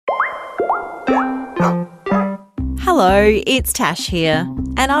Hello, it's Tash here,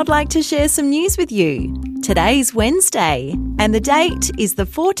 and I'd like to share some news with you. Today's Wednesday, and the date is the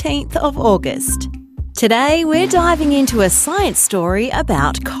 14th of August. Today, we're diving into a science story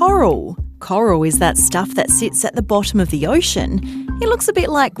about coral. Coral is that stuff that sits at the bottom of the ocean. It looks a bit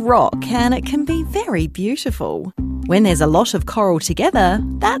like rock, and it can be very beautiful. When there's a lot of coral together,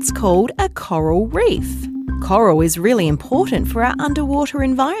 that's called a coral reef. Coral is really important for our underwater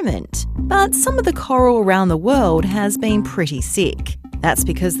environment, but some of the coral around the world has been pretty sick. That's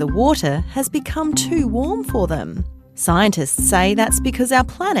because the water has become too warm for them. Scientists say that's because our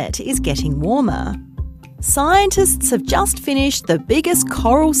planet is getting warmer. Scientists have just finished the biggest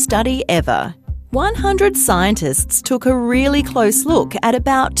coral study ever. 100 scientists took a really close look at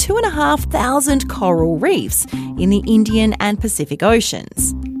about 2,500 coral reefs in the Indian and Pacific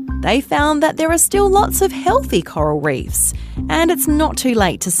Oceans. They found that there are still lots of healthy coral reefs, and it's not too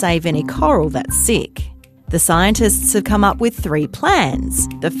late to save any coral that's sick. The scientists have come up with 3 plans.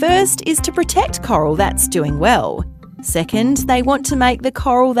 The first is to protect coral that's doing well. Second, they want to make the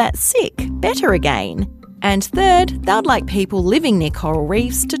coral that's sick better again. And third, they'd like people living near coral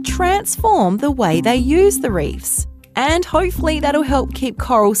reefs to transform the way they use the reefs. And hopefully that'll help keep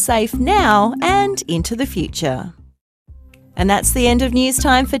coral safe now and into the future. And that's the end of news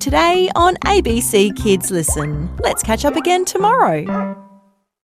time for today on ABC Kids Listen. Let's catch up again tomorrow.